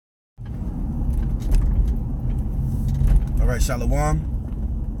Alright,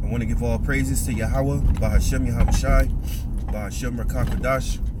 Shalom. I want to give all praises to Yahawah, BaHaSham, Yahawashi, BaHaSham, Rawchaa,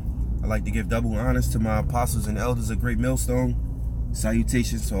 Qadash. I like to give double honors to my apostles and elders of GreatMillStone.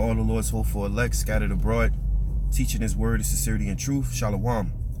 Salutations to all the Lord's hopeful elect scattered abroad, teaching his word in sincerity and truth.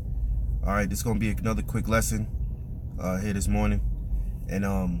 Shalom. Alright, this is going to be another quick lesson here this morning. And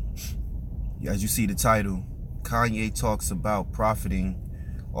as you see the title, Kanye talks about profiting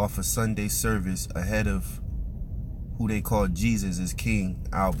off a Sunday service ahead of who they call Jesus is King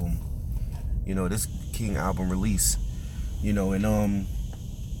album. You know, this King album release. You know, and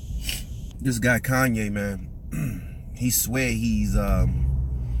this guy Kanye, man, he swear he's who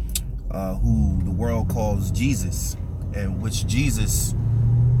the world calls Jesus, and which Jesus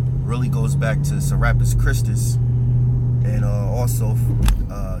really goes back to Serapis Christus and also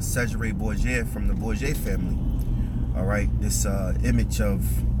Cesare Borgia from the Borgia family. All right, this image of,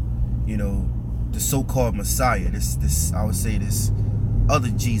 you know, the so-called Messiah, this I would say this other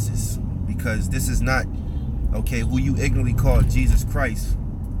Jesus, because this is not, okay, who you ignorantly call Jesus Christ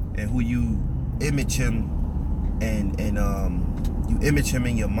and who you image him and you image him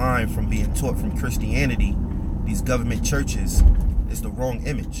in your mind from being taught from Christianity, these government churches, is the wrong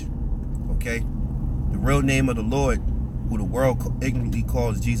image. Okay, the real name of the Lord, who the world ignorantly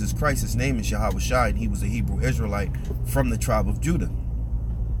calls Jesus Christ, his name is Yahawashi, and he was a Hebrew Israelite from the tribe of Judah.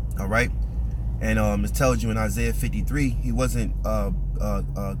 All right. And it tells you in Isaiah 53, he wasn't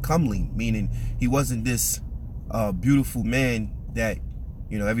comely, meaning he wasn't this beautiful man that,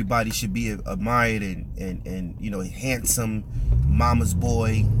 you know, everybody should be admired and you know, handsome mama's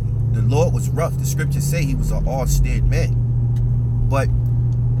boy. The Lord was rough. The scriptures say he was an austere man. But,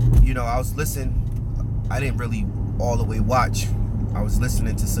 you know, I was listening. I didn't really all the way watch. I was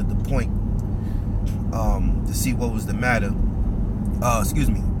listening to the point to see what was the matter. Excuse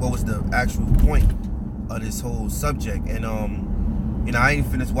me, what was the actual point of this whole subject. And you know, I ain't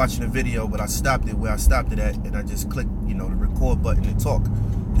finished watching the video, but I stopped it where I stopped it at, and I just clicked, you know, the record button to talk,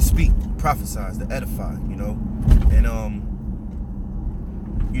 to speak, to prophesize, to edify, you know. And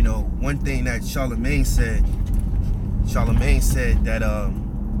you know, one thing that Charlemagne said that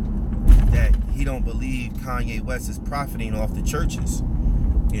that he don't believe Kanye West is profiting off the churches.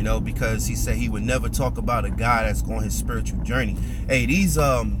 You know, because he said he would never talk about a guy that's on his spiritual journey. Hey, these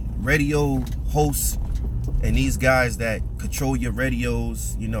radio hosts and these guys that control your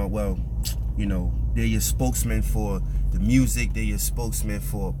radios, you know, well, you know, they're your spokesman for the music, they're your spokesman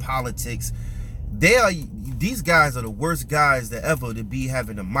for politics. These guys are the worst guys that ever to be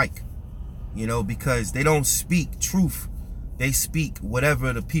having a mic, you know, because they don't speak truth. They speak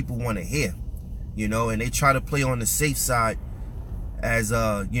whatever the people want to hear, you know, and they try to play on the safe side as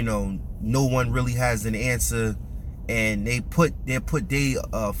you know, no one really has an answer, and they put their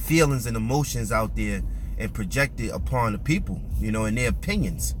feelings and emotions out there and project it upon the people, you know, and their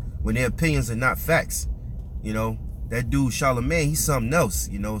opinions, when their opinions are not facts. You know, that dude Charlemagne, he's something else.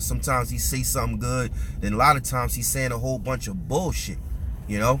 You know, sometimes he say something good, then a lot of times he's saying a whole bunch of bullshit,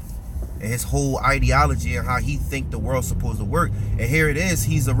 you know, and his whole ideology and how he think the world's supposed to work. And here it is,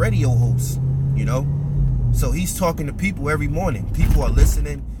 he's a radio host, you know. So he's talking to people every morning. People are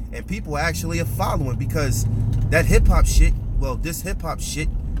listening, and people actually are following, because that hip-hop shit, well, this hip-hop shit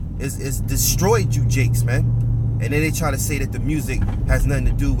is destroyed you Jakes, man. And then they try to say that the music has nothing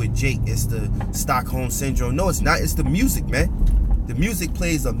to do with Jake. It's the Stockholm Syndrome. No, it's not. It's the music, man. The music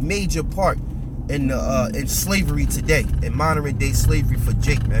plays a major part in slavery today, in modern-day slavery for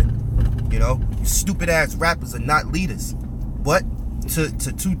Jake, man. You know, you stupid-ass rappers are not leaders. But to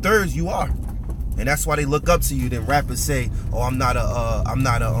two-thirds, you are. And that's why they look up to you. Then rappers say, "Oh, I'm not a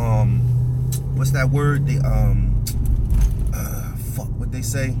what's that word? They fuck what they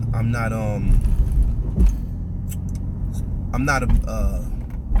say. I'm not a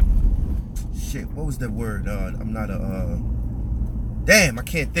shit. What was that word? I'm not a damn. I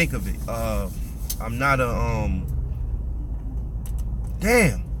can't think of it. I'm not a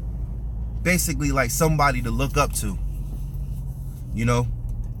damn. Basically, like somebody to look up to. You know,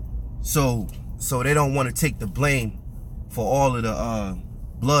 so they don't want to take the blame for all of the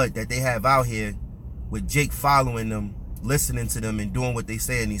blood that they have out here with Jake following them, listening to them, and doing what they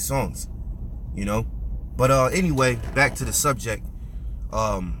say in these songs, you know. But anyway, back to the subject.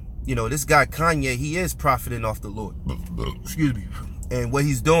 You know, this guy Kanye, he is profiting off the Lord. Excuse me. And what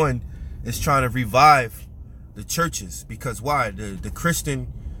he's doing is trying to revive the churches, because why? The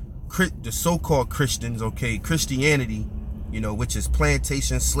so-called Christians, okay, Christianity, you know, which is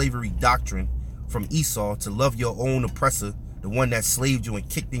plantation slavery doctrine from Esau, to love your own oppressor, the one that slaved you and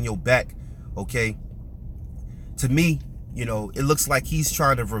kicked in your back, okay? To me, you know, it looks like he's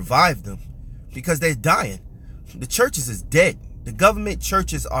trying to revive them, because they're dying. the churches is dead. The government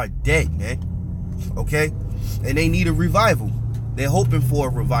churches are dead, man. Okay? And they need a revival. They're hoping for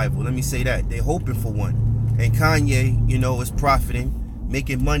a revival. Let me say that. They're hoping for one. And Kanye, you know, is profiting,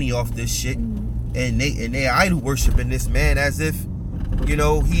 making money off this shit. And they idol worshiping this man as if, you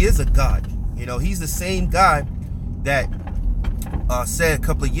know, he is a god. You know, he's the same guy that said a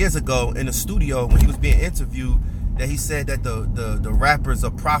couple of years ago in the studio when he was being interviewed that he said that the rappers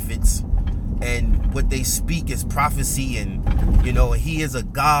are prophets and what they speak is prophecy, and you know, he is a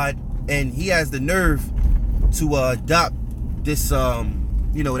god, and he has the nerve to adopt this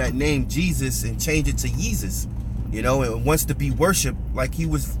you know, that name Jesus and change it to Yeezus, you know, and wants to be worshipped like he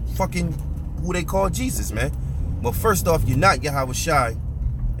was fucking who they call Jesus, man. Well, first off, you're not Yahawashi,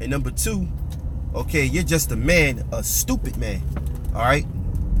 and number two, okay, you're just a man, a stupid man. All right,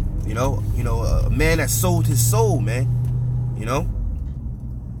 you know, a man that sold his soul, man. You know,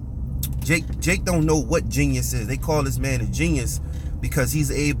 Jake don't know what genius is. They call this man a genius because he's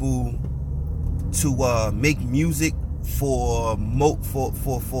able to make music for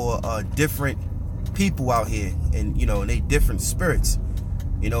different people out here, and you know, and they different spirits.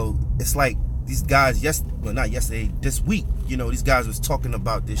 You know, it's like these guys this week, you know, these guys was talking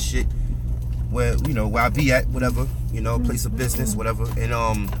about this shit where, you know, where I be at, whatever, you know, place of business, whatever,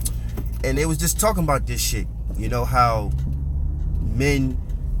 and they was just talking about this shit, you know, how men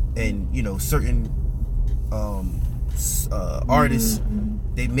and, you know, certain artists,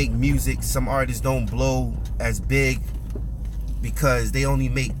 they make music. Some artists don't blow as big because they only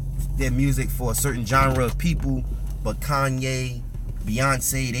make their music for a certain genre of people, but Kanye,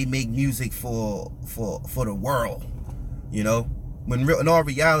 Beyonce, they make music for the world, you know. When in all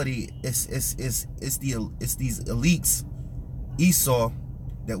reality, it's these elites, Esau,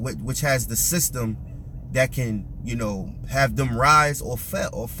 which has the system that can, you know, have them rise or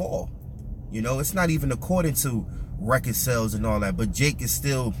fall. You know, it's not even according to record sales and all that. But Jake is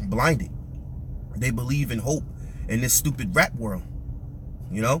still blinded. They believe in hope in this stupid rap world.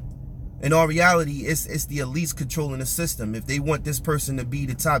 You know, in all reality, it's the elites controlling the system. If they want this person to be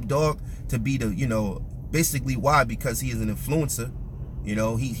the top dog, to be the, you know, basically why? Because he is an influencer. You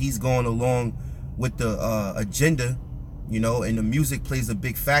know, he's going along with the agenda, you know, and the music plays a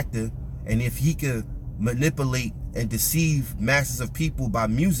big factor. And if he could manipulate and deceive masses of people by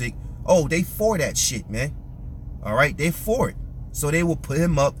music, oh, they for that shit, man. All right, they for it. So they will put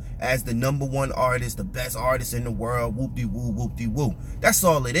him up as the #1 artist, the best artist in the world, whoop-de-woo, whoop-de-woo. That's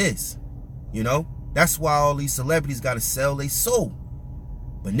all it is, you know. That's why all these celebrities got to sell their soul.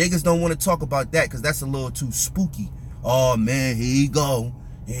 But niggas don't want to talk about that because that's a little too spooky. Oh, man, here he go.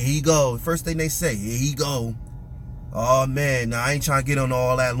 Here he go. First thing they say, here he go. Oh, man, now I ain't trying to get on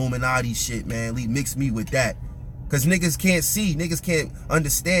all that Illuminati shit, man. Mix me with that. Because niggas can't see. Niggas can't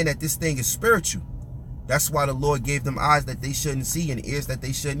understand that this thing is spiritual. That's why the Lord gave them eyes that they shouldn't see and ears that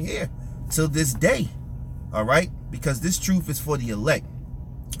they shouldn't hear. Till this day. All right? Because this truth is for the elect.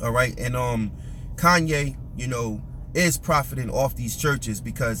 All right? And Kanye, you know, is profiting off these churches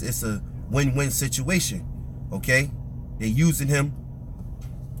because it's a win-win situation. Okay? They're using him.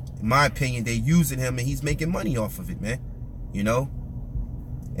 In my opinion, they're using him, and he's making money off of it, man. You know?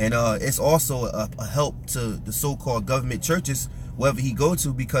 And it's also a help to the so-called government churches, wherever he go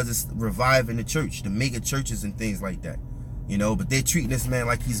to, because it's reviving the church, the mega churches and things like that. You know? But they're treating this man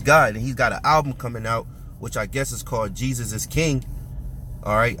like he's God. And he's got an album coming out, which I guess is called Jesus is King.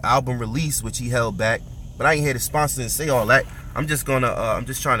 All right? Album release, which he held back. But I ain't here to sponsor and say all that. I'm just gonna, I'm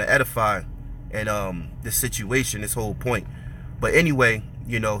just trying to edify and this situation, this whole point. But anyway,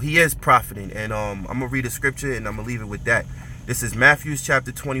 you know, he is profiting, and I'm gonna read a scripture and I'm gonna leave it with that. This is Matthew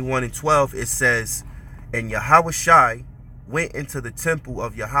chapter 21:12. It says, and Yahawashi went into the temple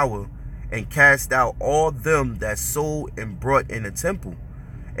of Yahawah and cast out all them that sold and brought in the temple,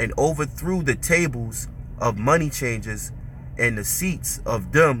 and overthrew the tables of money changers and the seats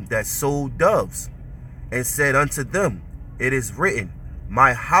of them that sold doves, and said unto them, it is written,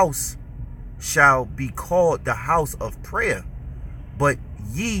 my house shall be called the house of prayer, but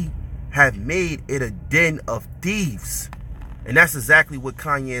ye have made it a den of thieves. And that's exactly what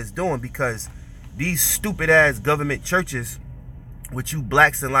Kanye is doing, because these stupid ass government churches with you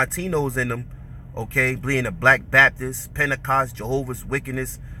blacks and Latinos in them, okay, being a Black Baptist, Pentecost, Jehovah's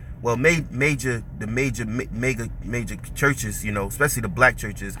Witness, well, major churches, you know, especially the black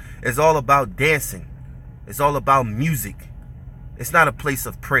churches, it's all about dancing. It's all about music. It's not a place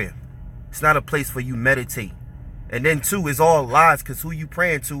of prayer. It's not a place for you meditate. And then two, it's all lies, because who you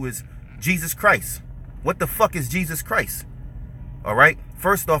praying to is Jesus Christ. What the fuck is Jesus Christ? All right.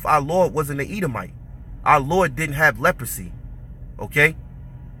 First off, our Lord wasn't an Edomite. Our Lord didn't have leprosy. Okay.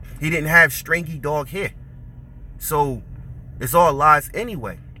 He didn't have stringy dog hair. So it's all lies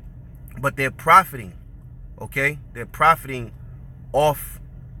anyway. But they're profiting, okay? They're profiting off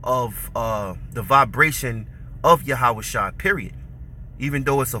of the vibration of Yahawashi, period. Even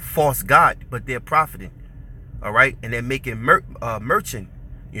though it's a false god, but they're profiting, all right? And they're making merchant.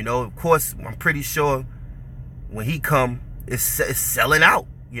 You know, of course, I'm pretty sure when he come, it's selling out.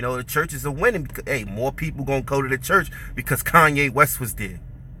 You know, the churches are winning because, hey, more people gonna go to the church because Kanye West was there.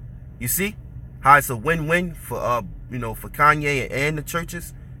 You see how it's a win-win for you know, for Kanye and the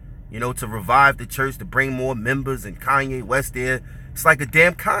churches, you know, to revive the church, to bring more members, and Kanye West there. It's like a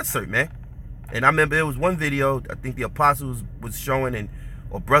damn concert, man. And I remember there was one video, I think the apostles was showing,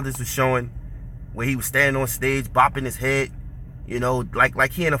 or brothers was showing, where he was standing on stage, bopping his head, you know,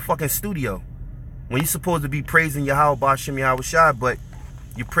 like he in a fucking studio. When you're supposed to be praising Yahawah, BaHaSham, Yahawashi, but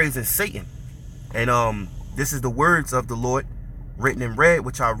you're praising Satan. And this is the words of the Lord, written in red,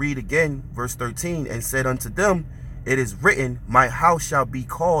 which I'll read again, verse 13, and said unto them, it is written, my house shall be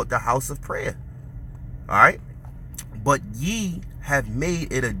called the house of prayer. All right? But ye have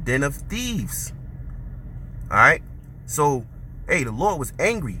made it a den of thieves. All right? So, hey, the Lord was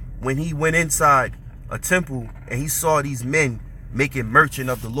angry when he went inside a temple and he saw these men making merchant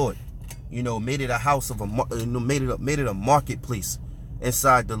of the Lord. You know, made it a house of made it a marketplace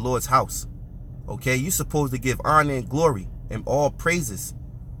inside the Lord's house. Okay? You're supposed to give honor and glory and all praises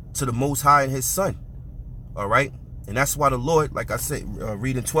to the Most High and his Son. All right? And that's why the Lord, like I said,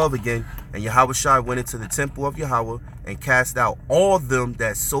 reading 12 again, and Yahawashi went into the temple of Yahawah and cast out all them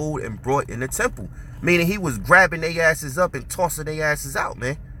that sold and brought in the temple. Meaning he was grabbing their asses up and tossing their asses out,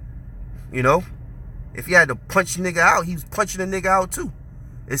 man. You know? If he had to punch a nigga out, he was punching a nigga out too.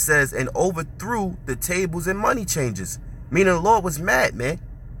 It says, and overthrew the tables and money changers. Meaning the Lord was mad, man.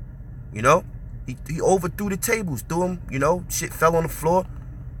 You know? He overthrew the tables, threw them, you know, shit fell on the floor.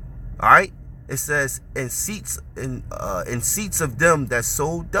 All right? It says, in seats of them that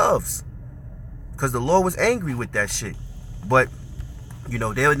sold doves. Because the Lord was angry with that shit. But, you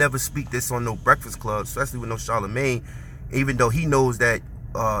know, they'll never speak this on no Breakfast Club, especially with no Charlemagne, even though he knows that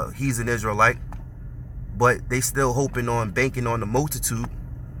he's an Israelite. But they still hoping on, banking on the multitude,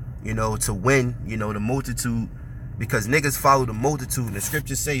 you know, to win, you know, the multitude. Because niggas follow the multitude. And the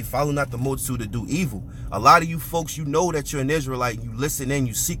scriptures say, follow not the multitude to do evil. A lot of you folks, you know that you're an Israelite. You listen in,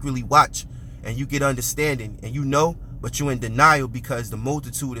 you secretly watch. And you get understanding, and you know, but you're in denial because the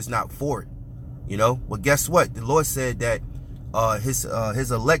multitude is not for it. You know? Well, guess what? The Lord said that his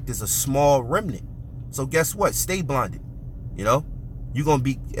elect is a small remnant. So guess what? Stay blinded. You know? You're going to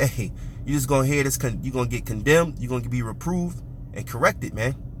be, hey, you're just going to hear this, you're going to get condemned, you're going to be reproved and corrected,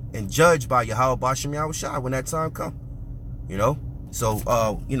 man. And judged by Yahawah, BaHaSham, Yahawashi when that time comes. You know?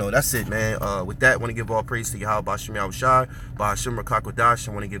 So, you know, that's it, man. With that, I want to give all praise to Yahawah, BaHaSham, Yahawashi, BaHaSham, Qadash.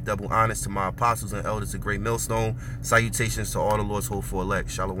 I want to give double honors to my apostles and elders of GreatMillStone. Salutations to all the Lord's hopeful elect.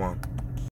 Shalom.